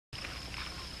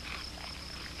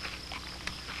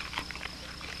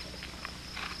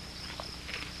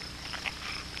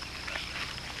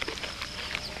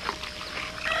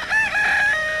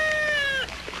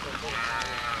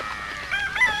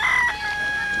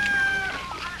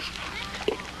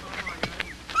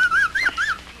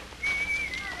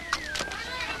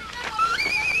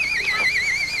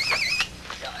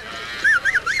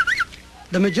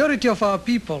The majority of our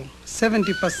people,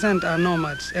 70%, are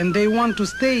nomads, and they want to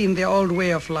stay in their old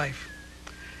way of life.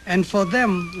 And for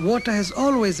them, water has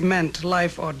always meant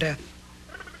life or death.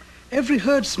 Every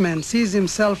herdsman sees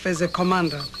himself as a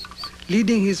commander,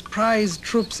 leading his prized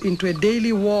troops into a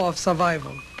daily war of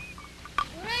survival.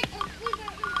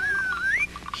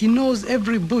 He knows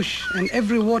every bush and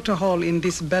every waterhole in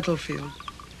this battlefield,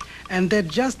 and that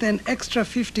just an extra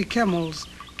 50 camels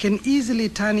can easily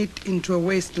turn it into a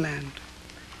wasteland.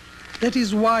 That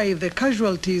is why the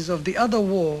casualties of the other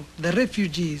war, the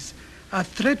refugees, are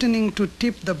threatening to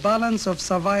tip the balance of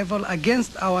survival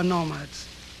against our nomads.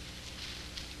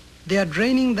 They are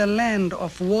draining the land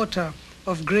of water,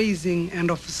 of grazing, and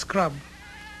of scrub.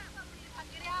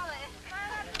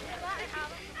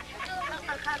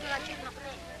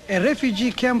 A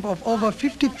refugee camp of over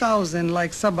 50,000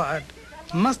 like Saba'ad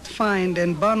must find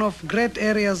and burn off great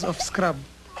areas of scrub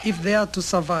if they are to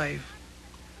survive.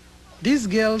 These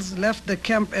girls left the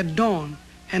camp at dawn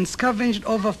and scavenged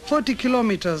over 40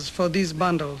 kilometers for these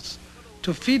bundles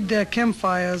to feed their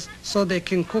campfires so they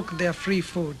can cook their free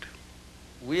food.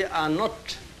 We are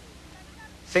not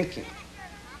thinking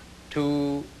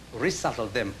to resettle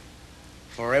them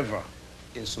forever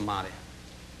in Somalia.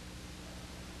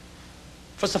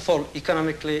 First of all,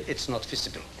 economically, it's not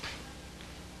feasible.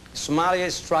 Somalia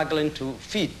is struggling to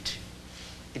feed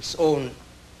its own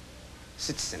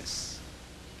citizens.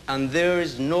 And there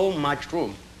is no much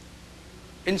room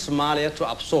in Somalia to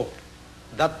absorb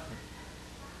that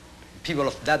people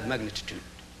of that magnitude.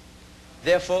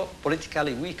 Therefore,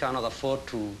 politically, we cannot afford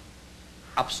to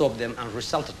absorb them and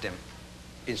resettle them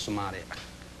in Somalia.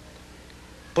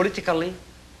 Politically,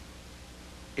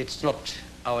 it's not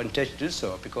our intention to do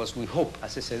so because we hope,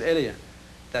 as I said earlier,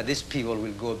 that these people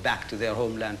will go back to their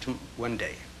homeland one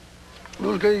day.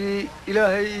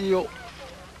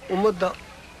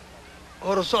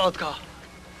 horusocodka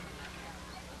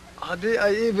haddii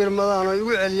ay ii birmadaan oo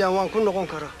igu celiyaan waan ku noqon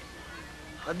karaa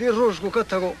haddii ruushku ka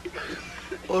tago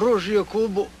oo ruush iyo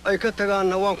kuubo ay ka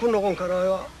tagaanna waan ku noqon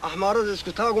karaa axmaarada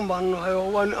isku taagun baan nahay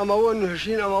oo ama waanu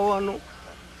heshiin ama waanu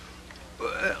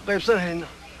qaybsanayna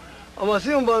ama si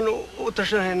un baan u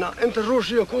tashanayna inta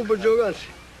ruush iyo kuubo joogaansi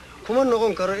kuma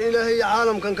noqon karo ilaahay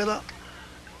caalamkan kada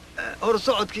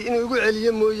horusocodkii inuu igu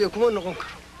celiyo mooyee kuma noqon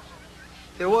karo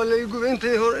waa يقول أنت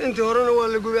هرنا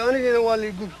ولا يقول أنا جينا ولا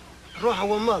يقول روح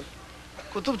ومال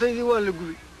كتبت يجي ولا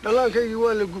يقول دلانك يجي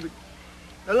ولا يقول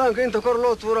دلانك أنت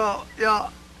كرلوت ورا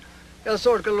يا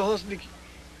صور كله هصدق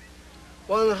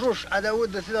وأنا روش على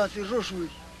ود ثلاثي روشوي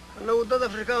أنا ود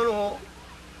أفريقيانه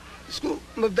اسكو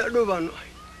مبدأ لوبانه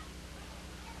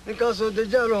نكاسو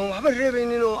دجالهم حبر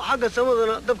ريبين إنه حق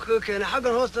سمدنا دبك كأنه حق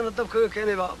هوستنا دبك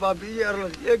كأنه بابي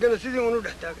أرلد يجنا سيدي ونود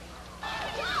احتاج.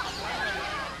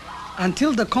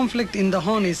 Until the conflict in the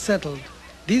Horn is settled,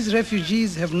 these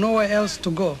refugees have nowhere else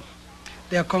to go.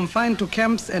 They are confined to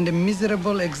camps and a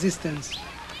miserable existence.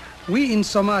 We in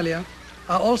Somalia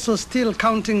are also still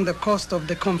counting the cost of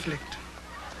the conflict.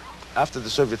 After the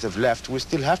Soviets have left, we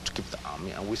still have to keep the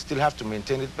army and we still have to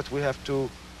maintain it, but we have to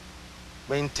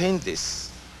maintain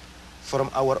this from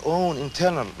our own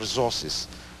internal resources,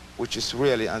 which is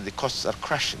really, and the costs are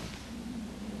crashing.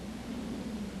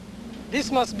 This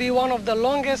must be one of the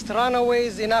longest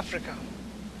runaways in Africa.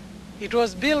 It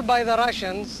was built by the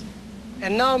Russians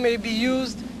and now may be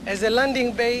used as a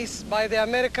landing base by the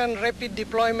American Rapid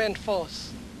Deployment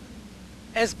Force.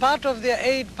 As part of their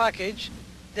aid package,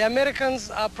 the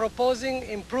Americans are proposing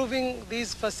improving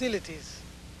these facilities.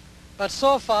 But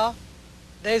so far,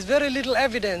 there is very little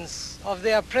evidence of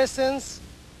their presence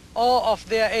or of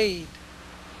their aid.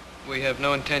 We have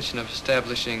no intention of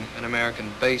establishing an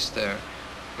American base there.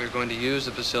 We're going to use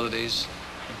the facilities,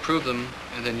 improve them,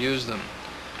 and then use them.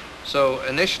 So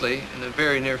initially, in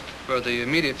the for the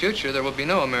immediate future, there will be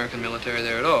no American military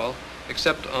there at all,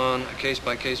 except on a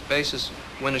case-by-case basis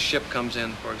when a ship comes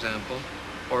in, for example,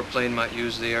 or a plane might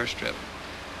use the airstrip.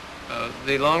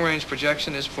 The long-range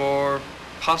projection is for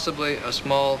possibly a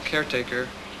small caretaker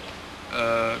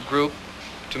group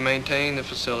to maintain the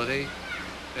facility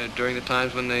during the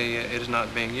times when it is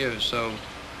not being used. So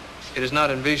it is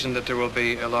not envisioned that there will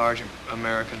be a large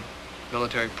American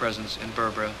military presence in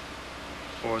Berbera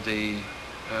for the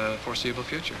foreseeable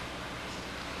future.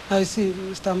 I see,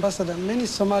 Mr. Ambassador, many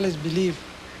Somalis believe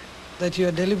that you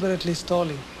are deliberately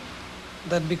stalling,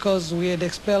 that because we had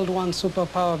expelled one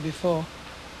superpower before,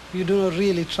 you do not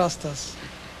really trust us.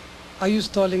 Are you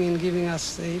stalling in giving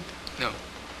us aid? No.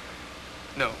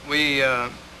 No,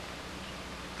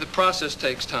 the process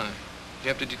takes time. You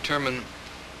have to determine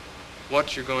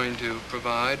what you're going to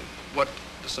provide, what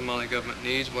the Somali government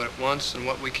needs, what it wants, and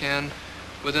what we can,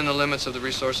 within the limits of the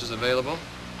resources available,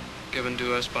 given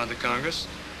to us by the Congress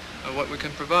of what we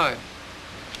can provide.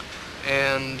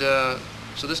 And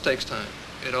so this takes time.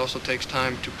 It also takes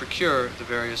time to procure the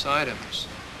various items.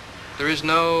 There is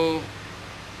no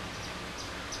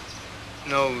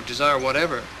desire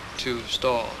whatever to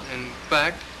stall. In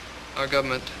fact, our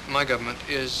government, my government,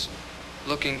 is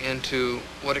looking into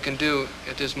what it can do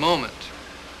at this moment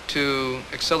to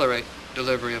accelerate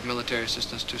delivery of military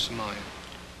assistance to Somalia.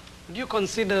 Do you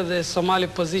consider the Somali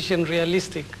position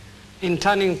realistic in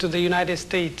turning to the United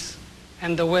States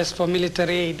and the West for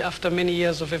military aid after many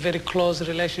years of a very close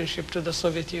relationship to the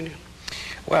Soviet Union?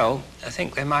 Well, I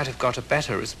think they might have got a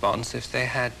better response if they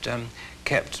had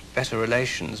kept better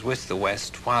relations with the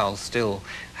West while still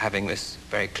having this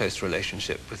very close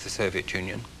relationship with the Soviet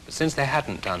Union. But since they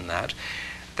hadn't done that,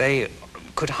 they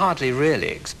could hardly really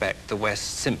expect the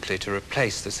West simply to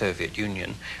replace the Soviet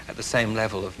Union at the same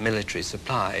level of military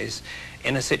supplies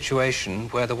in a situation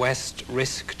where the West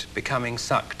risked becoming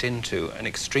sucked into an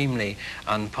extremely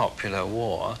unpopular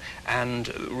war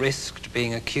and risked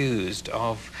being accused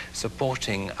of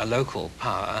supporting a local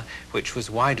power which was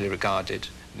widely regarded,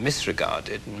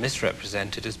 misregarded and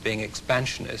misrepresented as being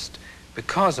expansionist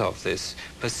because of this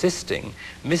persisting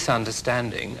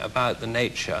misunderstanding about the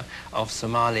nature of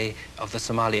the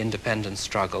Somali independence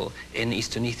struggle in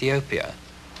eastern Ethiopia.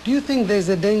 Do you think there's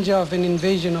a danger of an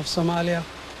invasion of Somalia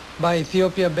by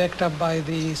Ethiopia backed up by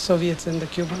the Soviets and the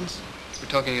Cubans? We're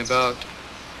talking about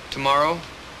tomorrow,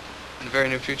 in the very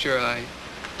near future.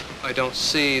 I don't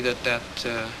see that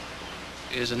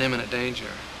is an imminent danger.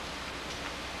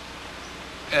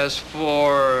 As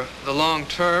for the long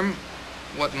term,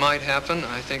 what might happen,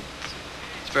 I think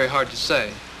it's very hard to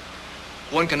say.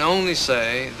 One can only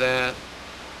say that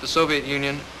the Soviet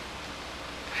Union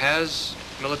has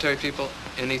military people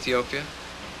in Ethiopia,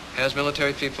 has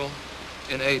military people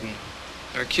in Aden.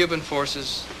 There are Cuban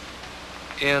forces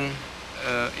in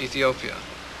Ethiopia.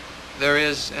 There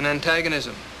is an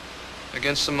antagonism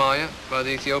against Somalia by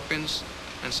the Ethiopians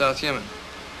and South Yemen.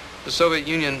 The Soviet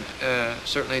Union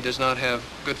certainly does not have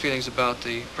good feelings about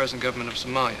the present government of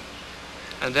Somalia.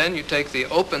 And then you take the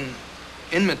open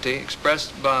enmity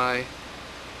expressed by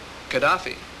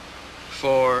Gaddafi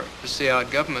for the Syad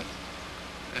government,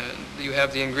 and you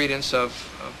have the ingredients of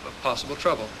possible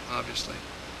trouble, obviously.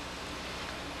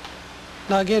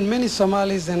 Now again, many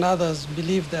Somalis and others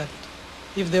believe that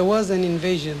if there was an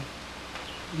invasion,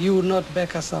 you would not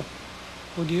back us up,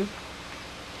 would you?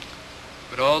 It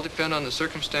would all depend on the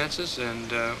circumstances,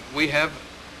 and we have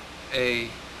an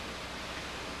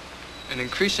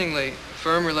increasingly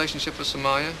firm relationship with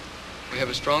Somalia. We have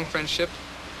a strong friendship,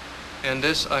 and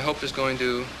this, I hope, is going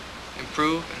to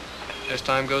improve as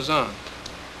time goes on.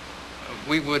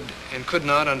 We would and could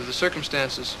not, under the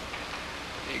circumstances,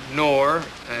 ignore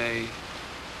an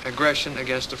aggression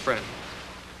against a friend.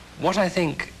 What I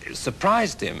think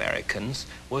surprised the Americans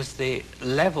was the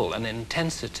level and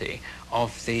intensity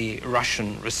of the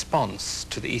Russian response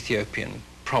to the Ethiopian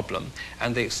problem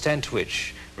and the extent to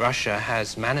which Russia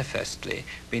has manifestly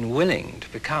been willing to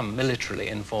become militarily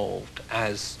involved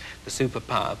as the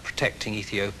superpower protecting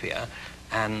Ethiopia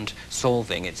and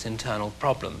solving its internal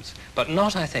problems, but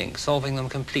not, I think, solving them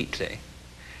completely.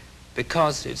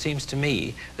 Because it seems to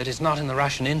me that it's not in the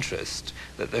Russian interest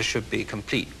that there should be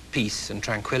complete peace and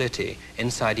tranquility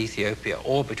inside Ethiopia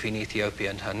or between Ethiopia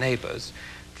and her neighbors.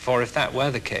 For if that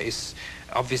were the case,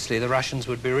 obviously the Russians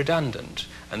would be redundant,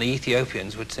 and the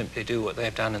Ethiopians would simply do what they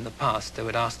have done in the past. They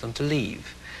would ask them to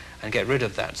leave and get rid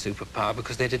of that superpower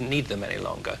because they didn't need them any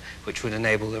longer, which would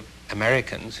enable the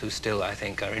Americans, who still, I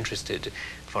think, are interested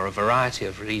for a variety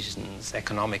of reasons,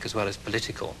 economic as well as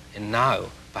political, in now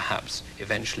perhaps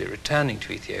eventually returning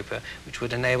to Ethiopia, which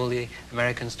would enable the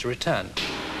Americans to return.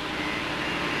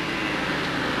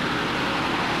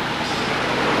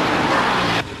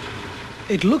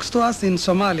 It looks to us in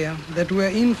Somalia that we're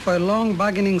in for a long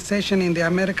bargaining session in the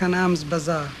American arms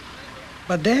bazaar,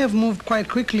 but they have moved quite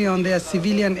quickly on their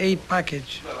civilian aid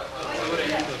package.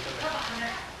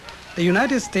 The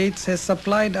United States has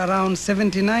supplied around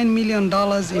 $79 million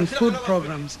in food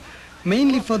programs,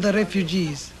 mainly for the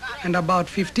refugees, and about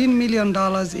 $15 million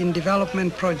in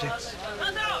development projects.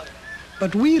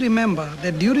 But we remember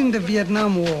that during the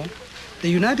Vietnam War, the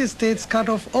United States cut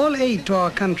off all aid to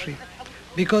our country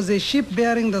because a ship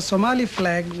bearing the Somali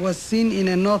flag was seen in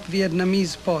a North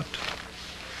Vietnamese port.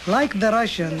 Like the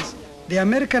Russians, the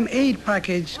American aid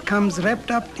package comes wrapped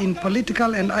up in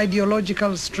political and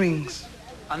ideological strings.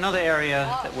 Another area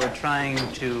that we're trying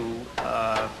to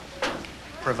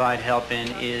provide help in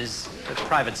is the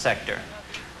private sector.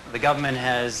 the government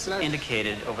has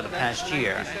indicated over the past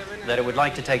year that it would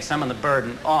like to take some of the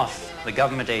burden off the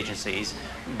government agencies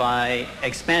by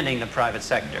expanding the private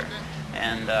sector.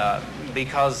 And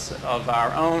because of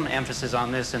our own emphasis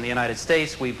on this in the United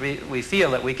States, we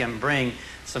feel that we can bring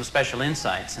some special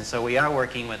insights. And so we are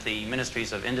working with the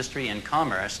Ministries of Industry and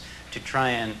Commerce to try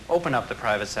and open up the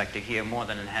private sector here more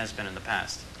than it has been in the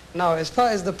past. Now, as far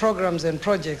as the programs and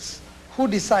projects, who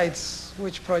decides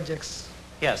which projects?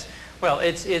 Yes. Well,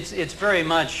 it's very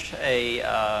much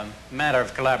a matter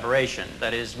of collaboration.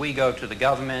 That is, we go to the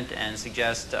government and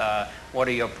suggest what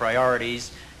are your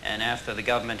priorities, and after the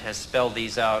government has spelled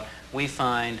these out, we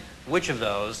find which of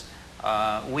those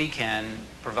we can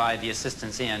provide the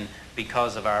assistance in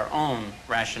because of our own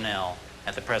rationale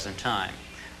at the present time,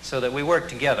 so that we work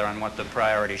together on what the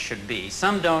priorities should be.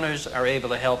 Some donors are able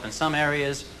to help in some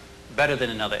areas better than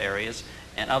in other areas,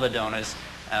 and other donors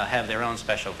have their own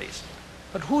specialties.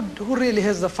 But who really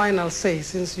has the final say,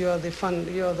 since you are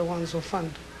the ones who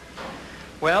fund?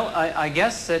 Well, I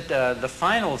guess that the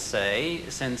final say,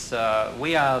 since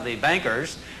we are the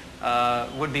bankers,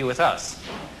 would be with us.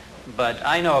 But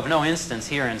I know of no instance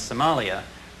here in Somalia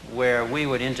where we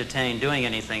would entertain doing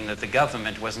anything that the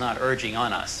government was not urging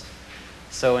on us.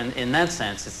 So in that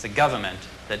sense, it's the government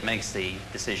that makes the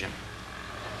decision.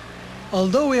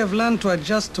 Although we have learned to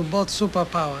adjust to both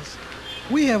superpowers,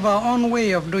 we have our own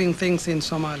way of doing things in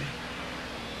Somalia.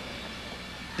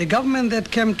 The government that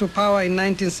came to power in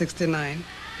 1969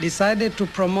 decided to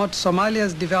promote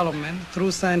Somalia's development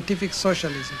through scientific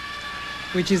socialism,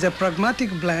 which is a pragmatic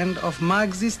blend of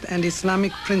Marxist and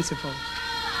Islamic principles.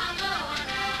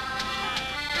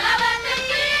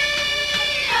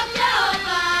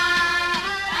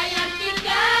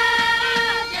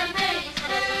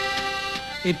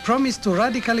 It promised to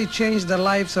radically change the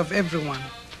lives of everyone,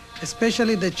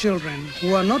 especially the children,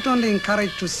 who are not only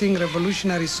encouraged to sing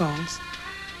revolutionary songs,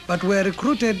 but were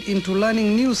recruited into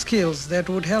learning new skills that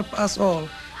would help us all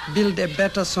build a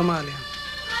better Somalia.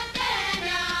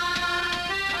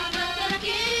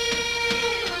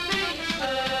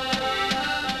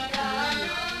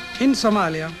 In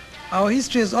Somalia, our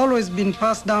history has always been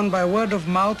passed down by word of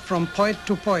mouth from poet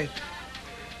to poet.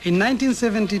 In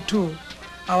 1972,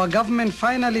 our government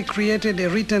finally created a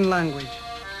written language.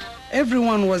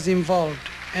 Everyone was involved,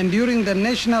 and during the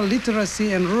National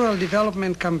Literacy and Rural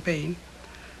Development Campaign,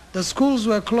 the schools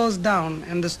were closed down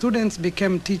and the students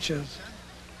became teachers.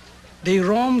 They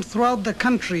roamed throughout the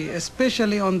country,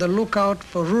 especially on the lookout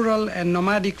for rural and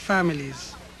nomadic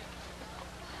families.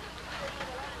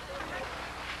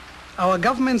 Our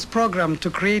government's program to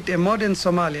create a modern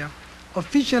Somalia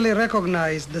officially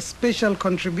recognized the special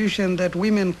contribution that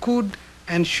women could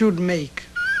and should make.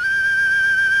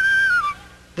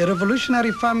 The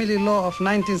Revolutionary Family Law of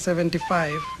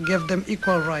 1975 gave them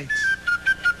equal rights.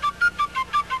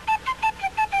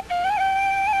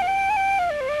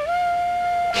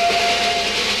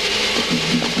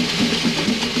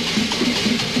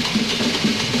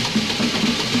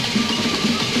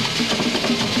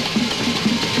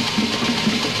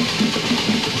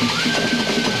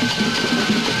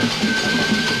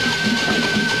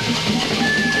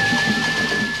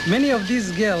 Many of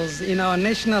these girls in our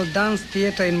National Dance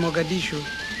Theatre in Mogadishu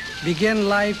began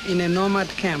life in a nomad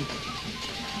camp.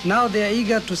 Now they are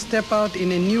eager to step out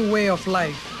in a new way of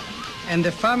life, and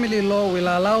the family law will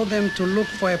allow them to look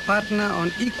for a partner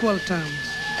on equal terms.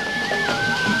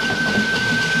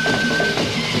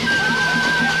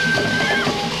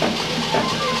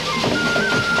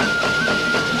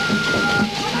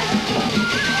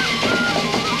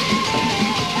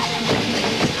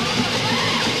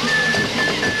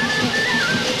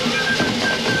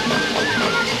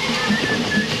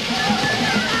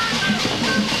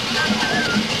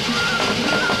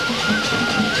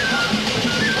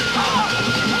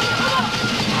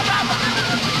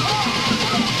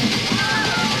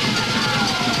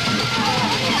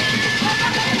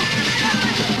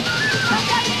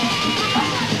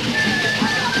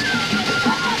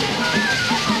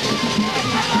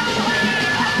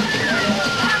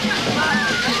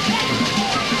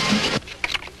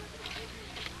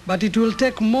 But it will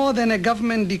take more than a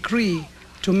government decree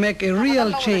to make a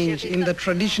real change in the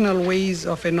traditional ways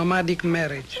of a nomadic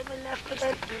marriage.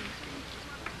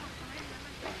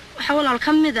 حاول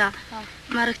الكمدة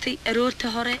ماركتي أروت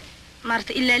هوري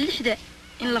ماركتي إلا اللحدة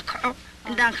إن لقعو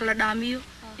إن دانك لداميو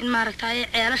إن ماركتي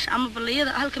عيالش أما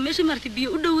بالليادة هالكميشي ماركتي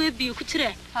بيو أدوي بيو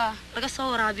كتير لقى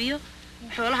صورة بيو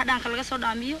حولها دانك لقى صور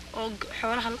داميو أو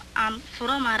حولها عن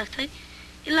فرا ماركتي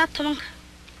إلا طبعا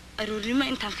أروري ما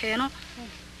إنتان كينو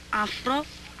عن فرا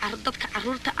عردتك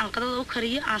عرورتا عن قدر أو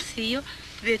كريه عن سيو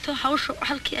beeto hawsha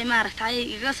halkii ay maaragtay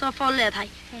iga soo fool leedahay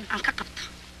aan ka qabto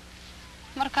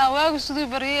marka waagu sidoo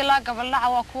bariyay la gabaldhaca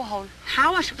waa ku hawl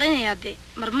xawaa shaqeynaya de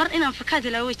marmar inaan fakaad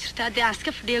ilaa way jirtaa de aan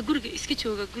iska fadhiya guriga iska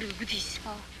jooga guriga gudihiisa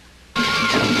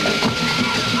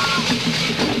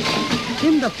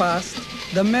In the past,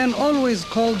 the men always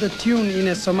called the tune in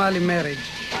a Somali marriage.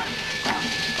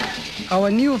 Our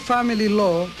new family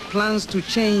law plans to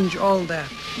change all that.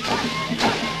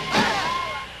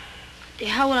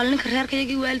 hawla ninka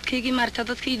reerkayga waalidkayga maarta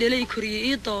dadkii dhalay koriyay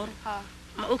iyo door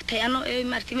ma ogtay anoo ee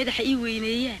maartay madaxa ii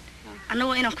weyneeyaan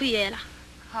anagoo inaan ku yeela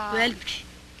waalidkii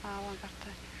waan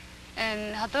gartay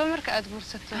haddaba marka aad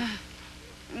guursato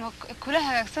ma kula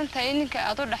hagaagsan tahay ninka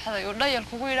aad u dhaxday oo dhayal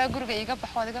kugu yiraahdo guriga iga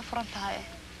bax waad iga furan tahay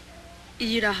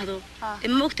yiraahdo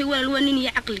ma ogtay walaal waa nin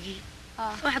iyo aqligii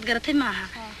waxaad garatay maaha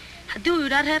haddii uu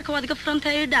yiraahdo reerka waad iga furan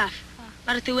tahay dhaaf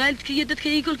martay waalidkii iyo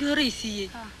dadkii golkii horeysiiyay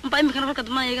ma imikana halka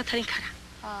dama iga talin kara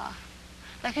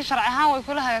laakiin sharci ahaan way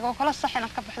kula hagaag oo kala sax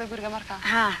inaad ka baxdo guriga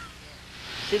markaa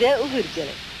sidee u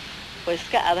hirgalay way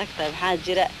iska adag tahay maxaa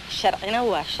jira sharcina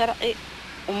waa sharci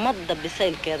ummadda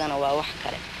bisaylkeedana waa wax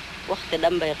kale waqti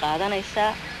dhan bay qaadanaysaa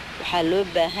waxaa loo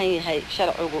baahan yahay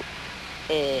sharcigu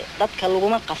dadka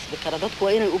laguma qasbi karo dadku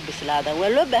waa inay u bislaadaan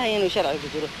waa loo baahan yahay inuu sharcigu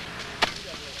jiro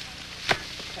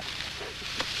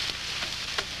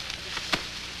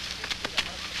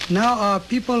Now our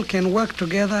people can work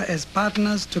together as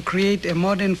partners to create a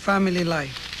modern family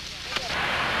life.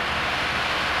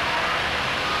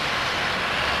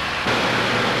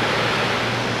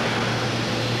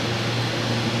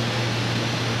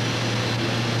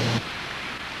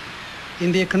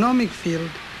 In the economic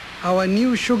field, our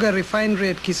new sugar refinery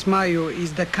at Kismayo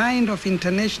is the kind of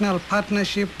international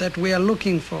partnership that we are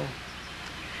looking for.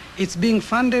 It's being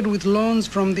funded with loans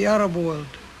from the Arab world,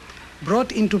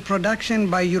 brought into production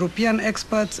by European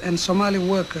experts and Somali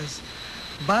workers,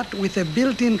 but with a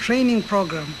built-in training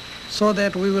program so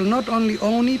that we will not only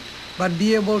own it, but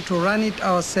be able to run it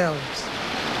ourselves.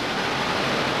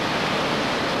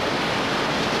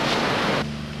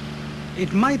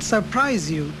 It might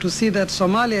surprise you to see that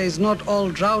Somalia is not all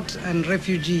drought and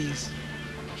refugees.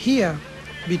 Here,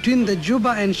 between the Juba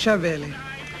and Shabelle,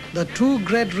 the two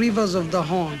great rivers of the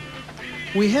Horn,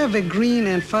 we have a green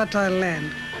and fertile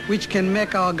land which can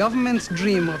make our government's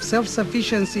dream of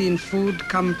self-sufficiency in food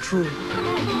come true.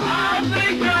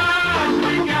 Africa,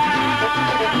 Africa,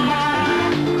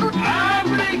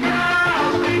 Africa,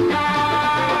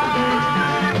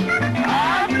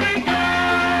 Africa,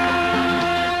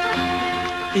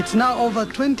 Africa. It's now over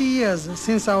 20 years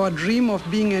since our dream of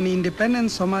being an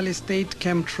independent Somali state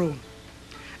came true.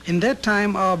 In that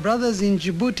time, our brothers in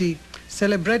Djibouti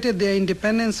celebrated their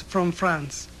independence from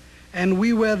France, and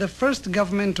we were the first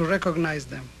government to recognize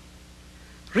them.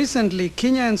 Recently,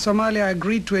 Kenya and Somalia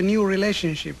agreed to a new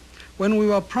relationship when we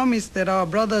were promised that our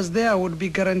brothers there would be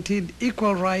guaranteed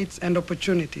equal rights and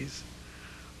opportunities.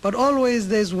 But always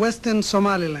there's Western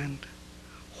Somaliland.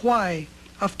 Why,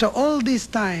 after all this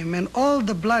time and all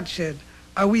the bloodshed,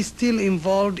 are we still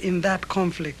involved in that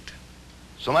conflict?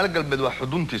 Somali galbeed waa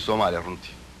xuduntii Soomaaliya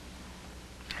runtii.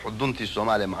 Xuduntii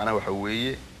Soomaaliya macnaha waxa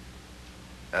weeye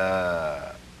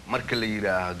marka la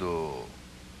yiraahdo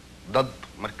dad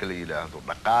marka la yiraahdo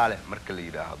dhaqaale marka la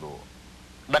yiraahdo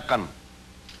dhaqan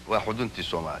waa xuduntii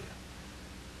Soomaaliya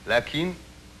laakiin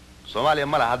Soomaaliya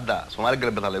ma laha hadda Somali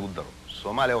galbeed la igu daro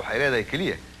Soomaaliya waxay leedahay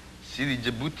kaliya sidii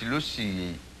Djibouti loo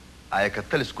siiyay ay ka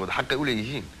taliskooda xaq u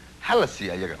leeyihiin hal si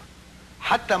ayagana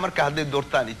hatta marka hadday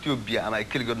doortaan Ethiopia ama ay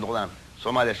kaligood noqdaan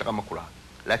Soomaaliya shaqo ma kula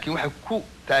laakiin waxay ku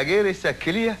taageeraysaa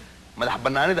kaliya madax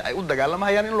banaanida ay u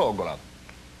dagaalamayaan in loo ogolaado.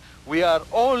 We are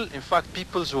all, in fact,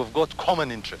 peoples who have got common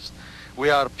interests.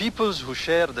 We are peoples who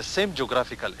share the same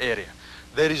geographical area.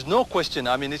 There is no question,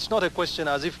 I mean, it's not a question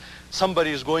as if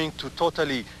somebody is going to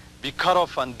totally be cut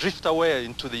off and drift away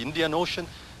into the Indian Ocean,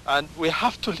 and we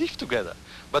have to live together.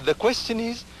 But the question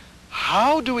is,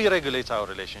 how do we regulate our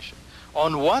relationship?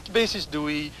 On what basis do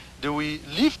we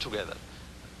live together?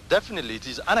 Definitely, it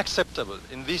is unacceptable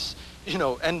in this,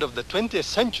 end of the 20th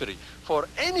century for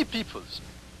any peoples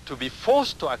to be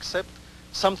forced to accept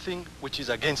something which is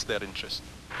against their interest.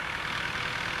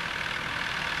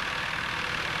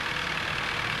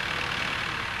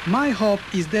 My hope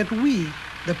is that we,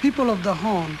 the people of the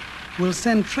Horn, will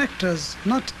send tractors,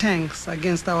 not tanks,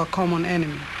 against our common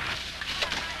enemy.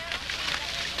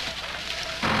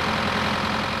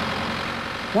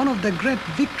 One of the great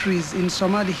victories in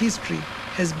Somali history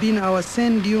has been our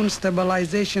sand dune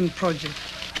stabilization project.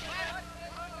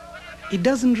 It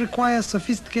doesn't require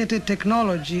sophisticated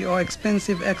technology or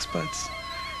expensive experts,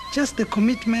 just the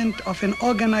commitment of an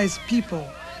organized people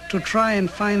to try and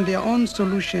find their own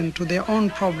solution to their own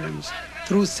problems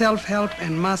through self-help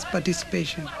and mass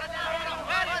participation.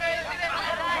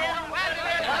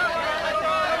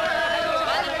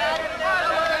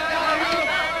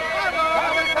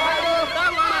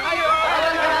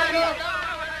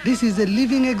 This is a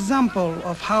living example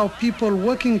of how people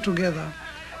working together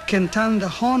can turn the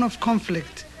horn of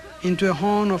conflict into a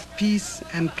horn of peace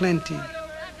and plenty.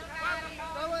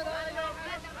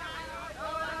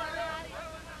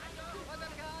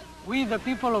 We, the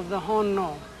people of the Horn,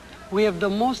 know we have the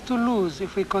most to lose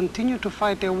if we continue to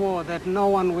fight a war that no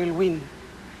one will win.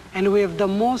 And we have the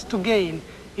most to gain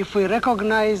if we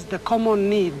recognize the common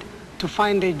need to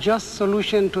find a just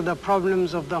solution to the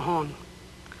problems of the Horn.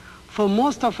 For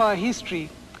most of our history,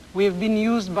 we have been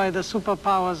used by the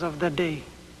superpowers of the day.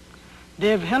 They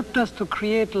have helped us to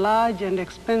create large and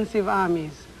expensive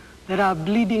armies that are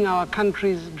bleeding our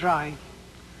countries dry.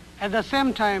 At the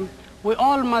same time, we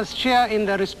all must share in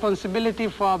the responsibility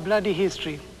for our bloody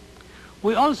history.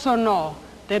 We also know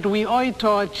that we owe it to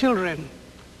our children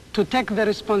to take the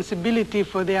responsibility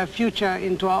for their future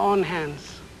into our own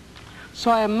hands. So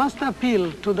I must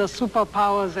appeal to the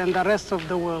superpowers and the rest of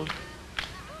the world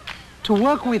to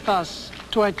work with us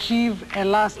to achieve a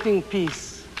lasting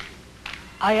peace.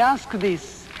 I ask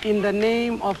this in the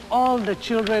name of all the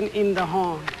children in the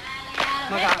Horn.